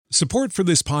Support for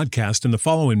this podcast and the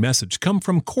following message come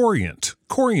from Corient.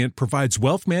 Corient provides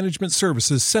wealth management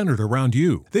services centered around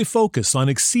you. They focus on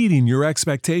exceeding your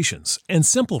expectations and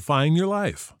simplifying your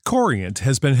life. Corient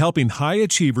has been helping high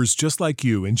achievers just like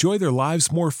you enjoy their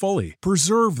lives more fully,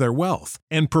 preserve their wealth,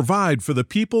 and provide for the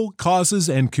people, causes,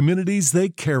 and communities they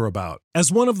care about. As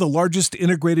one of the largest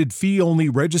integrated fee-only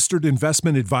registered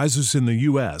investment advisors in the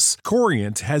U.S.,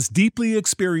 Corient has deeply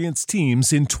experienced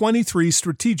teams in 23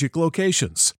 strategic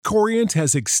locations. Corient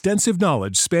has extensive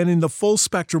knowledge spanning the full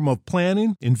spectrum of planning,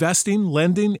 investing,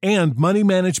 lending, and money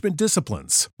management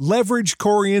disciplines. Leverage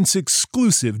Corient's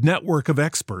exclusive network of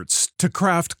experts to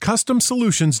craft custom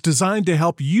solutions designed to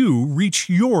help you reach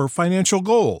your financial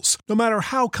goals, no matter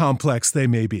how complex they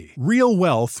may be. Real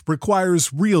wealth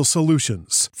requires real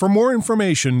solutions. For more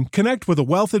information, connect with a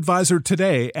wealth advisor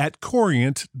today at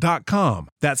Corient.com.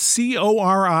 That's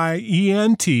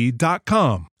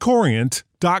Corient.com.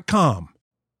 Corient.com.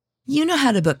 You know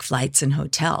how to book flights and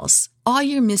hotels. All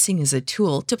you're missing is a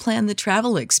tool to plan the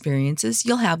travel experiences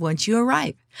you'll have once you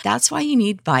arrive. That's why you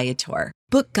need Viator.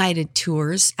 Book guided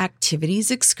tours,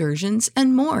 activities, excursions,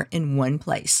 and more in one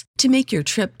place to make your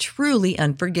trip truly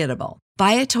unforgettable.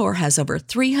 Viator has over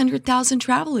 300,000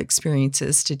 travel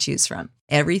experiences to choose from.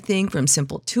 Everything from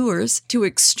simple tours to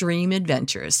extreme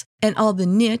adventures and all the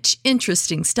niche,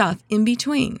 interesting stuff in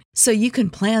between. So you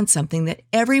can plan something that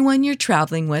everyone you're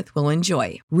traveling with will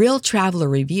enjoy. Real traveler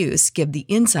reviews give the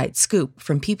inside scoop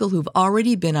from people who've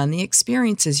already been on the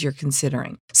experiences you're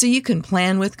considering. So you can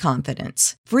plan with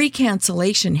confidence. Free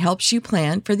cancellation helps you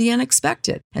plan for the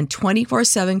unexpected. And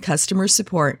 24/7 customer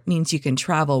support means you can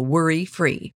travel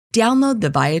worry-free. Download the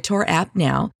Viator app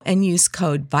now and use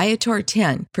code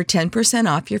Viator10 for 10%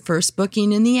 off your first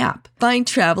booking in the app. Find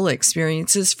travel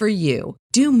experiences for you.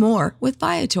 Do more with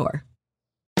Viator.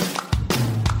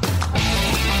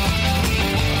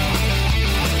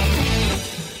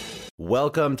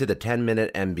 Welcome to the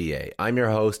 10-Minute MBA. I'm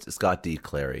your host, Scott D.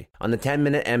 Clary. On the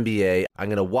 10-Minute MBA, I'm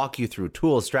going to walk you through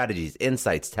tools, strategies,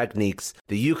 insights, techniques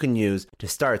that you can use to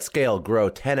start, scale, grow,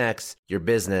 10x your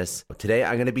business. Today,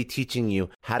 I'm going to be teaching you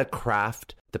how to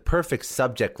craft the perfect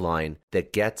subject line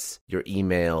that gets your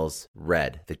emails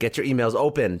read, that gets your emails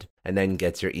opened, and then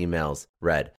gets your emails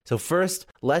read. So first,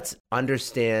 let's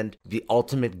understand the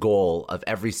ultimate goal of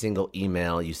every single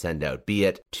email you send out, be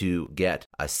it to get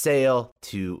a sale,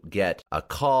 to get a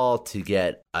call, to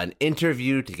get an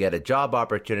interview, to get a job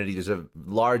opportunity. There's a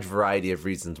large variety of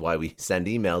reasons why we send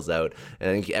emails out. And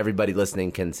I think everybody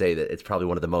listening can say that it's probably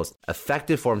one of the most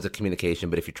effective forms of communication.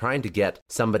 But if you're trying to get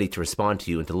somebody to respond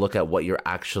to you and to look at what you're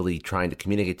actually trying to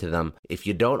communicate to them, if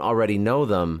you don't already know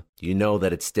them, you know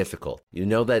that it's difficult. You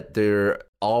know that they're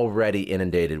already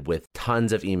inundated with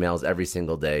tons of emails every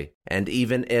single day. And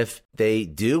even if they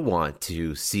do want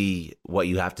to see what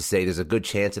you have to say, there's a good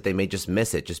chance that they may just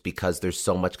miss it just because there's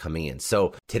so much coming in.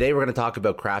 So today we're going to talk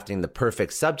about crafting the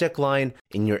perfect subject line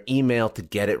in your email to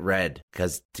get it read,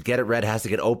 because to get it read has to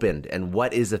get opened. And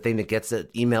what is the thing that gets the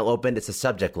email opened? It's a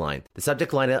subject line. The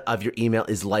subject line of your email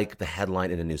is like the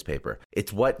headline in a newspaper.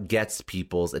 It's what gets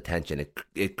people's attention.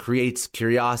 It creates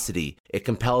curiosity. It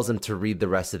compels them to read the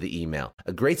rest of the email.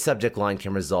 A great subject line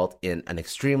can result in an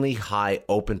extremely high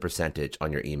open percentage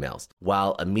on your emails,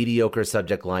 while a mediocre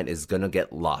subject line is going to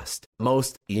get lost.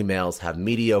 Most emails have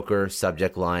mediocre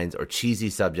subject lines or cheesy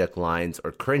subject lines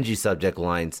or cringy subject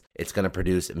lines. It's going to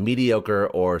produce mediocre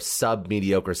or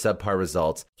sub-mediocre, subpar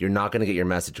results. You're not going to get your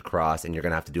message across, and you're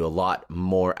going to have to do a lot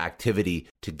more activity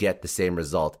to get the same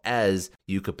result as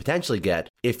you could potentially get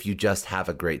if you just have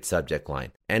a great subject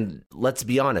line. And let's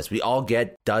be honest, we all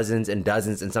get dozens and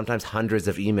dozens and sometimes hundreds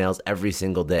of emails every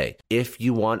single day. If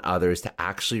you want others to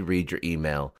actually read your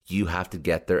email, you have to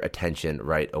get their attention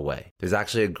right away. There's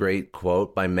actually a great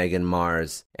quote by Megan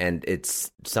Mars, and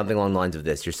it's something along the lines of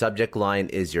this: your subject line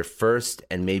is your first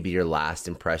and maybe your last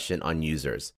impression on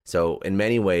users. So in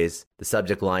many ways, the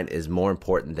subject line is more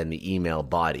important than the email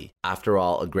body. After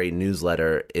all, a great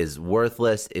newsletter is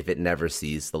worthless if it never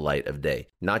sees the light of day.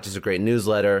 Not just a great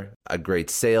newsletter, a great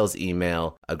sales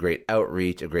email, a great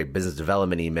outreach, a great business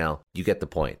development email. You get the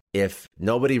point. If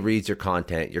nobody reads your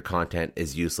content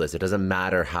is useless. It doesn't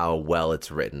matter how well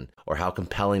it's written or how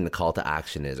compelling the call to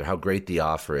action is or how great the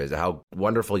offer is or how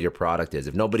wonderful your product is.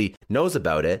 If nobody knows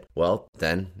about it, well,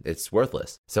 then it's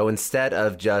worthless. So instead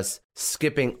of just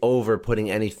skipping over putting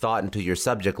any thought into your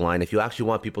subject line, if you actually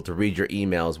want people to read your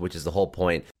emails, which is the whole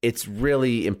point, it's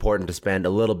really important to spend a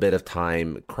little bit of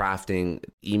time crafting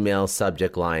email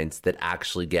subject lines that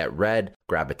actually get read,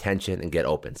 grab attention, and get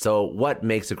open. So what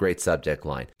makes a great subject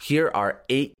line? Here are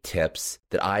 8 tips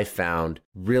that I found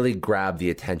really grab the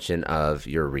attention of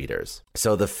your readers.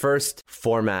 So the first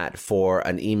format for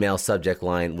an email subject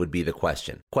line would be the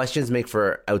question. Questions make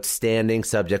for outstanding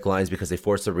subject lines because they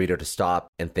force the reader to stop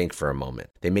and think for a moment.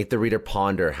 They make the reader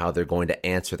ponder how they're going to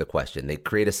answer the question. They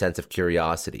create a sense of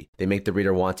curiosity. They make the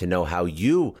reader want to know how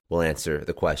you will answer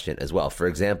the question as well. For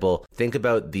example, think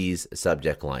about these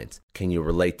subject lines. Can you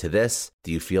relate to this?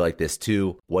 Do you feel like this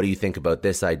too? What do you think about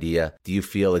this idea? Do you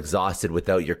feel exhausted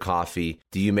without your coffee?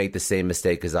 Do you make the same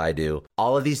mistake as I do?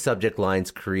 All of these subject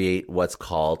lines create what's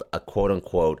called a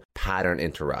quote-unquote pattern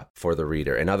interrupt for the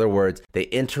reader. In other words, they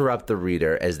interrupt the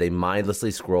reader as they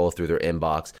mindlessly scroll through their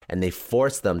inbox, and they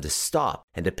force them to stop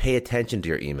and to pay attention to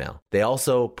your email. They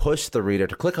also push the reader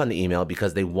to click on the email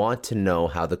because they want to know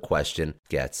how the question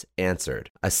gets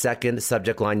answered. A second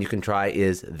subject line you can try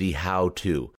is the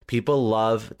how-to. People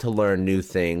love to learn new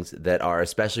things that are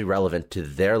especially relevant to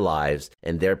their lives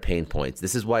and their pain points.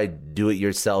 This is why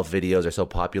do-it-yourself videos are so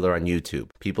popular on YouTube.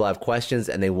 People have questions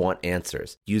and they want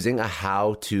answers. Using a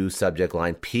how-to subject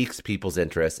line piques people's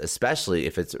interest, especially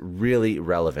if it's really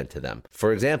relevant to them.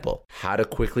 For example, how to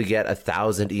quickly get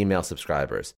 1,000 email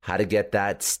subscribers, how to get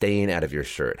that stain out of your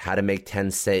shirt, how to make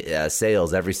 10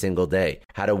 sales every single day,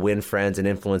 how to win friends and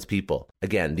influence people.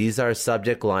 Again, these are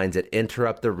subject lines that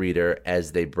interrupt the reader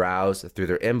as they browse through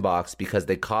their inbox because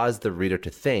they cause the reader to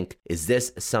think, is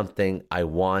this something I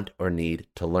want or need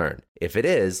to learn? If it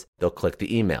is, they'll click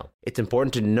the email. It's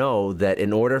important to know that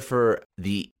in order for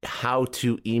the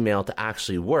how-to email to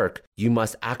actually work, you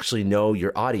must actually know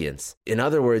your audience. In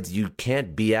other words, you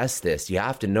can't BS this. You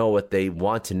have to know what they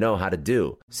want to know how to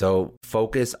do. So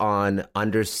focus on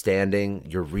understanding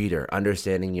your reader,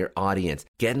 understanding your audience.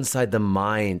 Get inside the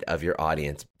mind of your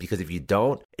audience, because if you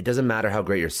don't, it doesn't matter how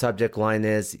great your subject line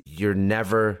is, you're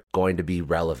never going to be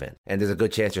relevant. And there's a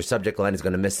good chance your subject line is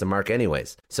going to miss the mark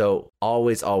anyways. So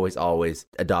always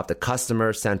adopt a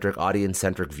customer-centric,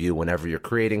 audience-centric view whenever you're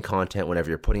creating content, whenever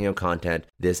you're putting out content.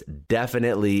 This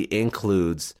definitely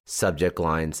includes subject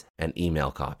lines and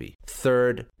email copy.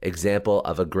 Third example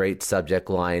of a great subject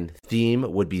line theme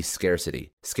would be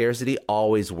scarcity. Scarcity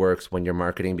always works when you're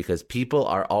marketing because people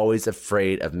are always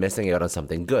afraid of missing out on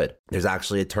something good. There's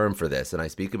actually a term for this, and I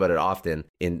speak about it often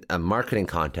in a marketing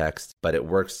context, but it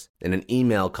works in an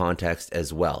email context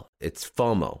as well. It's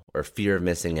FOMO, or fear of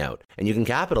missing out. And you can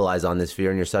capitalize on this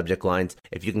fear in your subject lines.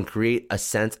 If you can create a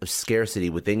sense of scarcity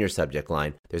within your subject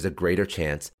line, there's a greater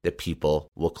chance that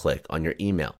people will click on your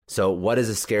email. So what does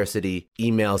a scarcity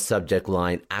email subject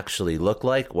line actually look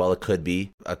like? Well, it could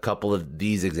be a couple of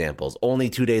these examples.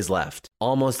 Only 2 days left.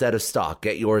 Almost out of stock.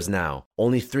 Get yours now.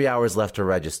 Only 3 hours left to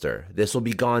register. This will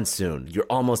be gone soon. You're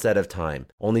almost out of time.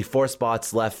 Only 4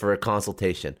 spots left for a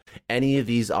consultation. Any of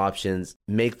these options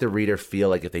make the reader feel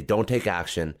like if they don't take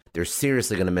action, they're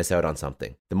seriously going to miss out on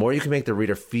something. The more you can make the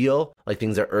reader feel like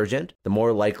things are urgent, the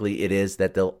more likely it is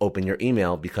that they'll open your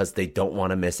email because they don't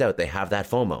want to miss out. They have that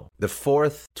FOMO. The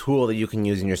fourth tool that you can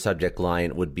use in your subject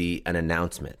line would be an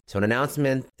announcement. So an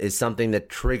announcement is something that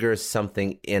triggers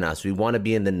something in us. We want to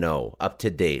be in the know, up to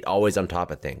date, always on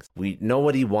top of things.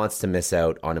 Nobody wants to miss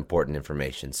out on important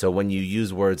information. So when you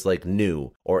use words like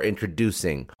new or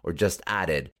introducing or just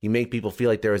added, you make people feel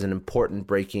like there is an important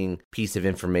breaking piece of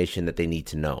information that they need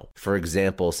to know. For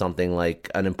example, something like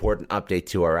an important update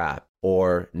to our app,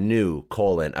 or new,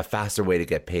 a faster way to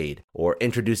get paid, or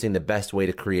introducing the best way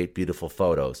to create beautiful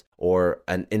photos, or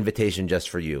an invitation just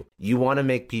for you. You want to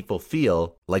make people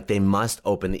feel like they must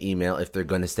open the email if they're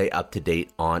going to stay up to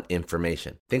date on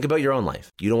information. Think about your own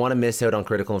life. You don't want to miss out on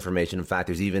critical information. In fact,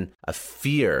 there's even a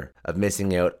fear of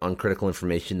missing out on critical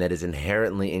information that is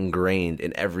inherently ingrained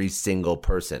in every single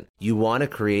person. You want to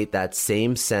create that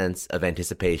same sense of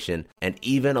anticipation and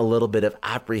even a little bit of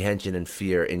apprehension and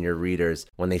fear in your readers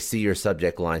when they see your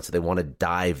subject line, so they want to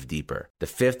dive deeper. The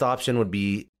fifth option would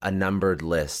be a numbered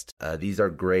list. These are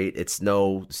great. It's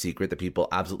no secret that people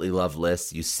absolutely love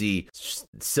lists. You see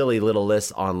silly little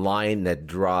lists online that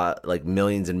draw like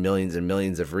millions and millions and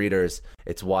millions of readers.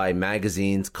 It's why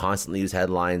magazines constantly use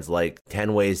headlines like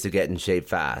 10 ways to get in shape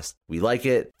fast. We like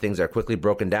it. Things are quickly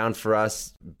broken down for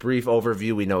us. Brief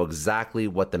overview. We know exactly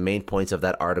what the main points of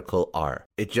that article are.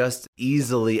 It just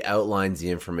easily outlines the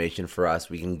information for us.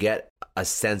 We can get a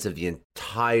sense of the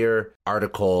entire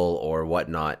article or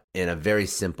whatnot in a very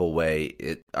simple way.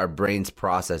 Our brains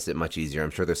process it much easier. I'm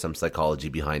sure there's some psychology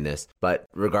behind this, but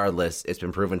regardless, it's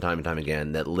been proven time and time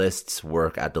again that lists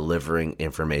work at delivering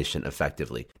information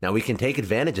effectively. Now, we can take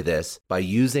advantage of this by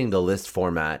using the list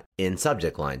format in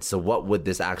subject lines. So what would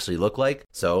this actually look like?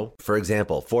 So, for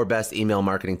example, 4 best email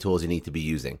marketing tools you need to be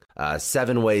using,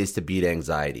 7 ways to beat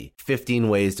anxiety, 15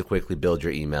 ways to quickly build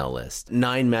your email list,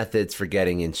 9 methods for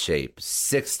getting in shape,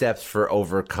 6 steps for for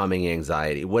overcoming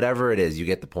anxiety. Whatever it is, you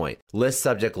get the point. List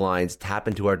subject lines tap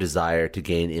into our desire to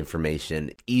gain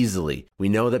information easily. We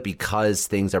know that because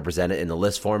things are presented in the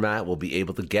list format, we'll be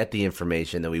able to get the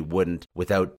information that we wouldn't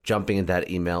without jumping into that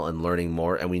email and learning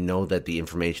more. And we know that the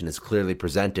information is clearly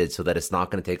presented so that it's not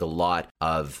going to take a lot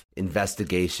of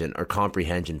investigation or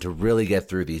comprehension to really get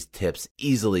through these tips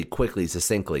easily, quickly,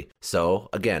 succinctly. So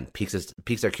again,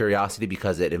 piques our curiosity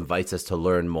because it invites us to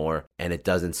learn more, and it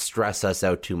doesn't stress us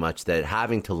out too much that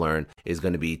having to learn is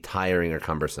going to be tiring or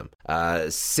cumbersome.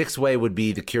 Sixth way would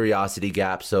be the curiosity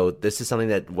gap. So this is something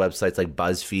that websites like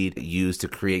BuzzFeed use to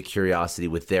create curiosity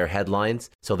with their headlines.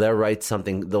 So they'll write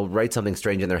something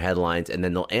strange in their headlines, and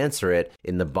then they'll answer it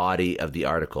in the body of the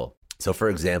article. So for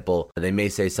example, they may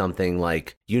say something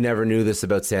like, "You never knew this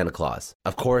about Santa Claus."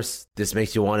 Of course, this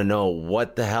makes you want to know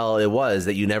what the hell it was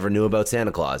that you never knew about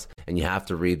Santa Claus. And you have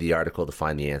to read the article to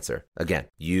find the answer. Again,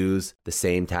 use the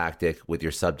same tactic with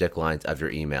your subject lines of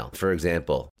your email. For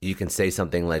example, you can say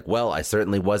something like, "Well, I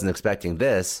certainly wasn't expecting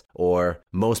this," or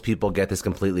 "Most people get this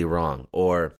completely wrong,"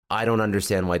 or "I don't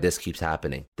understand why this keeps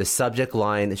happening." The subject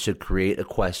line should create a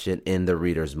question in the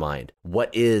reader's mind. What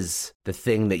is the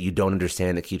thing that you don't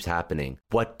understand that keeps happening?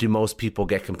 What do most people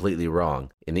get completely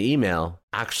wrong? In the email,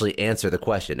 actually answer the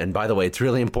question. And by the way, it's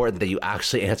really important that you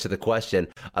actually answer the question.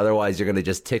 Otherwise, you're going to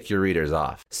just tick your readers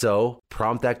off. So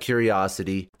prompt that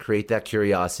curiosity, create that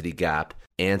curiosity gap,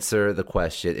 answer the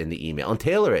question in the email, and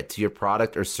tailor it to your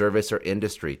product or service or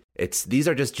industry. These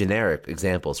are just generic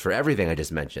examples for everything I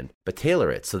just mentioned, but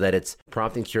tailor it so that it's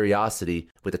prompting curiosity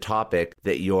with a topic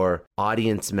that your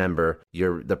audience member,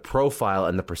 the profile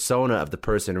and the persona of the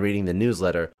person reading the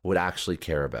newsletter would actually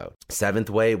care about.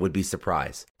 Seventh way would be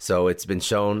surprise. So it's been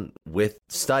shown with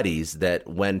studies that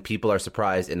when people are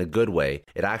surprised in a good way,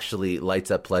 it actually lights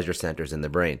up pleasure centers in the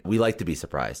brain. We like to be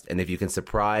surprised. And if you can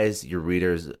surprise your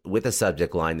readers with a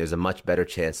subject line, there's a much better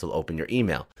chance they'll open your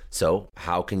email. So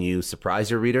how can you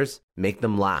surprise your readers? Make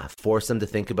them laugh. Force them to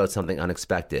think about something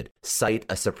unexpected. Cite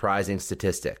a surprising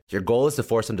statistic. Your goal is to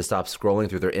force them to stop scrolling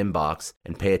through their inbox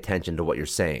and pay attention to what you're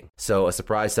saying. So a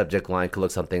surprise subject line could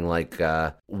look something like,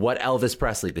 "What Elvis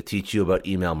Presley could teach you about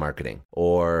email marketing,"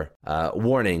 or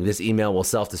 "Warning, this email will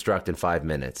self-destruct in 5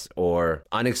 minutes," or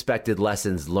 "Unexpected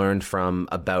lessons learned from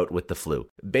a bout with the flu."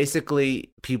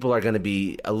 Basically, people are going to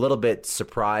be a little bit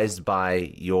surprised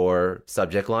by your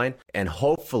subject line, and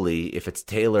hopefully, if it's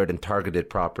tailored and targeted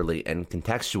properly and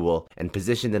contextual and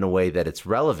positioned in a way that it's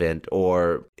relevant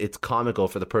or it's comical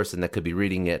for the person that could be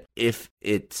reading it, if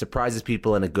it surprises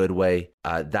people in a good way,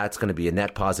 that's going to be a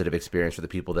net positive experience for the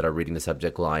people that are reading the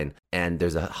subject line, and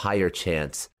there's a higher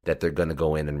chance that they're going to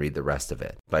go in and read the rest of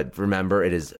it. But remember,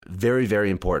 it is very, very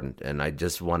important, and I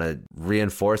just want to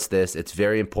reinforce this. It's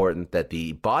very important that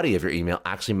the body of your email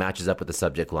actually matches up with the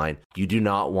subject line. You do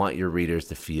not want your readers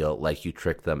to feel like you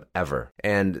tricked them ever.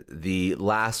 And the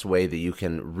last way that you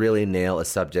can really nail a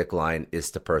subject line is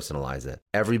to personalize it.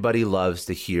 Everybody loves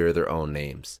to hear their own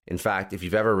names. In fact, if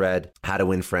you've ever read How to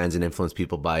Win Friends and Influence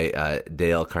People by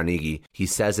Dale Carnegie, he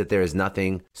says that there is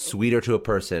nothing sweeter to a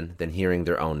person than hearing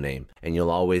their own name. And you'll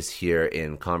always hear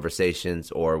in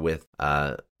conversations or with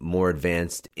more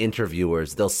advanced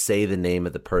interviewers, they'll say the name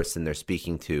of the person they're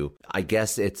speaking to. I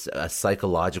guess it's a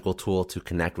psychological tool to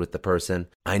connect with the person.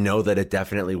 I know that it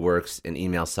definitely works in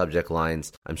email subject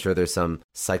lines. I'm sure there's some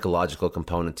psychological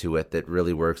component to it that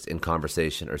really works in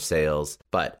conversation or sales,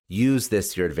 but use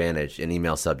this to your advantage in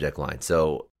email subject lines.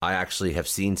 So I actually have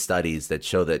seen studies that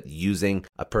show that using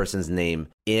a person's name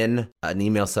in an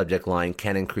email subject line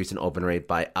can increase an open rate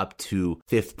by up to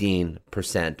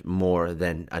 15% more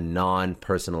than a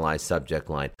non-personalized subject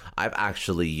line. I've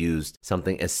actually used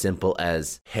something as simple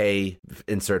as, "Hey,"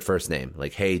 insert first name,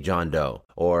 like "Hey John Doe,"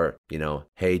 or,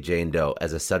 "Hey Jane Doe"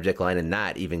 as a subject line, and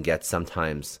that even gets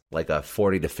sometimes like a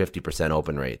 40 to 50%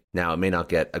 open rate. Now, it may not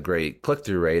get a great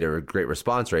click-through rate or a great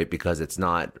response rate because it's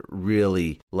not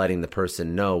really letting the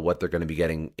person know what they're going to be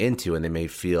getting into, and they may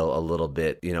feel a little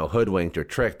bit, hoodwinked or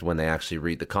tricked when they actually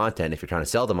read the content if you're trying to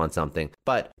sell them on something.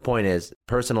 But point is,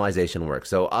 personalization works.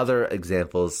 So other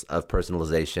examples of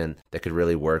personalization that could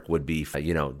really work would be,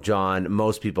 "John,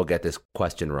 most people get this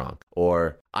question wrong,"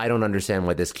 or "I don't understand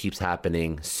why this keeps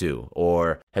happening, Sue,"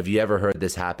 or "Have you ever heard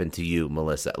this happen to you,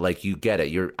 Melissa?" Like, you get it.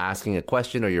 You're asking a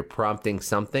question or you're prompting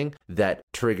something that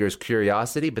triggers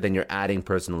curiosity, but then you're adding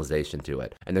personalization to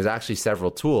it. And there's actually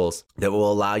several tools that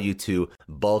will allow you to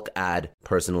bulk add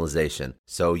personalization.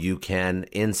 So you can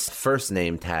first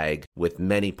name tag with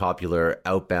many popular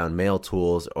outbound mail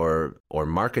tools or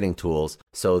marketing tools,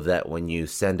 so that when you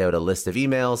send out a list of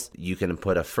emails, you can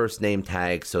put a first name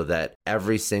tag so that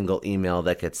every single email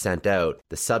that gets sent out,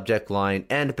 the subject line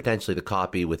and potentially the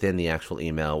copy within the actual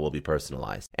email will be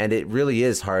personalized. And it really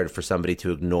is hard for somebody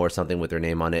to ignore something with their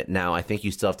name on it. Now, I think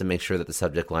you still have to make sure that the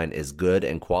subject line is good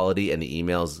and quality and the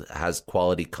emails has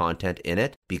quality content in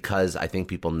it, because I think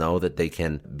people know that they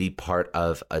can be part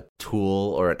of a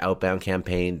tool or an outbound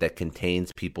campaign that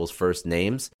contains people's first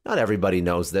names. Not everybody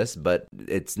knows this, but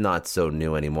it's not so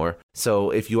new anymore. So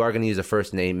if you are going to use a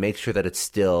first name, make sure that it's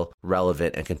still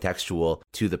relevant and contextual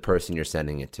to the person you're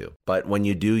sending it to. But when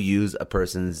you do use a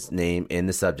person's name in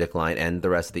the subject line and the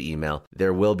rest of the email,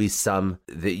 there will be some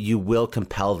that you will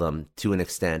compel them to an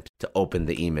extent to open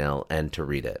the email and to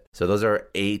read it. So those are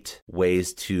 8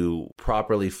 ways to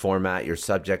properly format your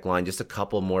subject line. Just a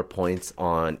couple more points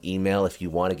on email if you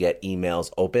want to get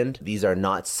emails opened. These are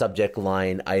not subject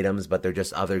line items, but they're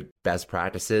just other best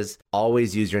practices.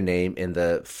 Always use your name in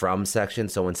the from section.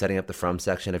 So when setting up the from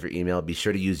section of your email, be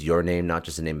sure to use your name, not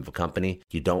just the name of a company.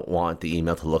 You don't want the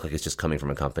email to look like it's just coming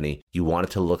from a company. You want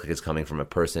it to look like it's coming from a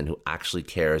person who actually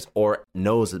cares or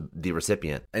knows the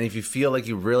recipient. And if you feel like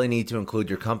you really need to include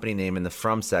your company name in the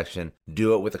from section,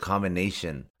 do it with a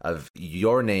combination of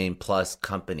your name plus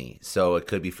company. So it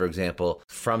could be, for example,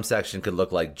 from section could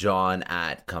look like John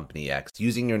at company X.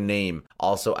 Using your name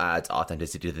also adds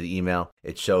authenticity to the email.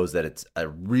 It shows that it's a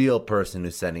real person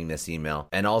who's sending this email.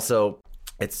 And also,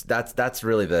 that's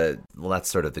really that's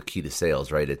sort of the key to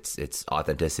sales, right? It's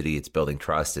authenticity, it's building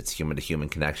trust, it's human to human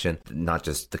connection, not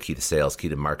just the key to sales, key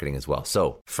to marketing as well.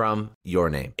 So from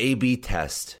your name, A/B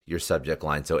test your subject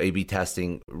line. So A/B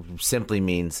testing simply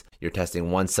means you're testing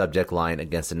one subject line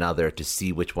against another to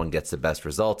see which one gets the best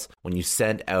results. When you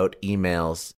send out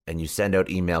emails and you send out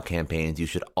email campaigns, you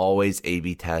should always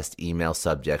A/B test email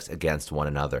subjects against one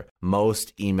another.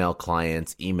 Most email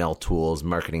clients, email tools,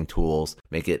 marketing tools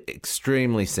make it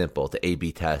extremely simple to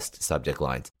A/B test subject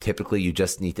lines. Typically, you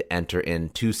just need to enter in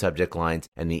 2 subject lines,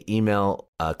 and the email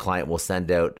client will send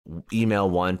out email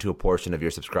 1 to a portion of your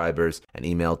subscribers and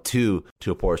email 2 to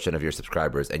a portion of your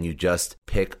subscribers, and you just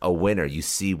pick a winner. You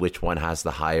see which one has the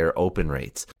higher open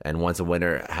rates. And once a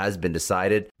winner has been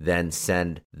decided, then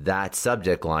send that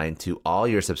subject line to all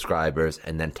your subscribers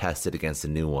and then test it against a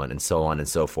new one, and so on and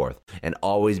so forth. And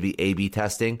always be A/B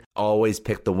testing. Always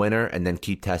pick the winner and then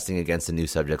keep testing against a new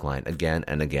subject line again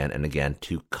and again and again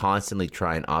to constantly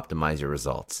try and optimize your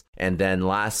results. And then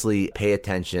lastly, pay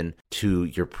attention to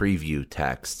your preview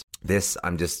text. This,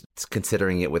 I'm just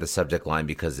considering it with a subject line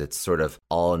because it's sort of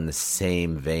all in the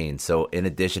same vein. So in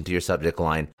addition to your subject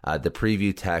line, the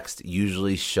preview text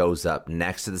usually shows up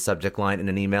next to the subject line in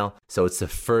an email. So it's the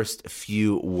first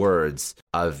few words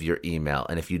of your email.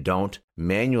 And if you don't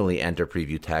manually enter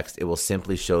preview text, it will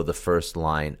simply show the first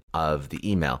line of the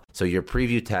email. So your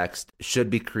preview text should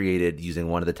be created using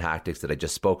one of the tactics that I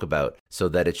just spoke about, so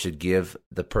that it should give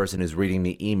the person who's reading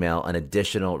the email an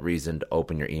additional reason to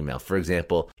open your email. For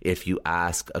example, if you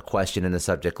ask a question in the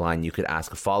subject line, you could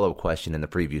ask a follow-up question in the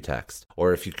preview text.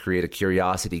 Or if you create a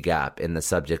curiosity gap in the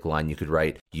subject line, you could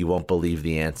write, "You won't believe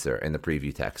the answer" in the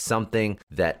preview text. Something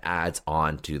that adds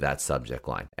on to that subject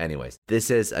line. Anyways, this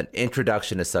is an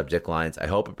introduction to subject lines. I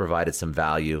hope it provided some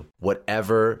value.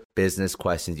 Whatever business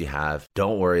questions you have,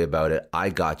 don't worry about it. I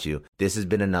got you. This has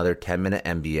been another 10-Minute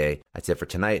MBA. That's it for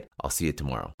tonight. I'll see you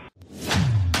tomorrow.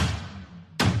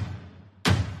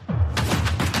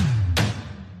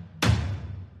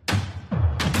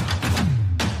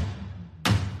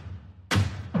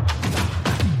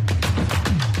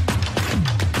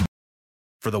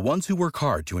 For the ones who work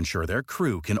hard to ensure their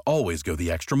crew can always go the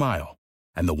extra mile,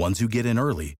 and the ones who get in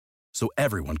early so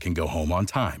everyone can go home on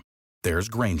time, there's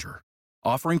Grainger,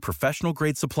 offering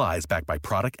professional-grade supplies backed by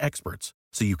product experts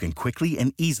so you can quickly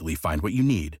and easily find what you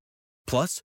need.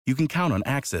 Plus, you can count on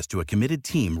access to a committed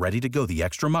team ready to go the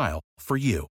extra mile for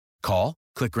you. Call,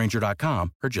 click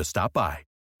Grainger.com, or just stop by.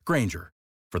 Grainger,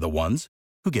 for the ones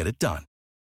who get it done.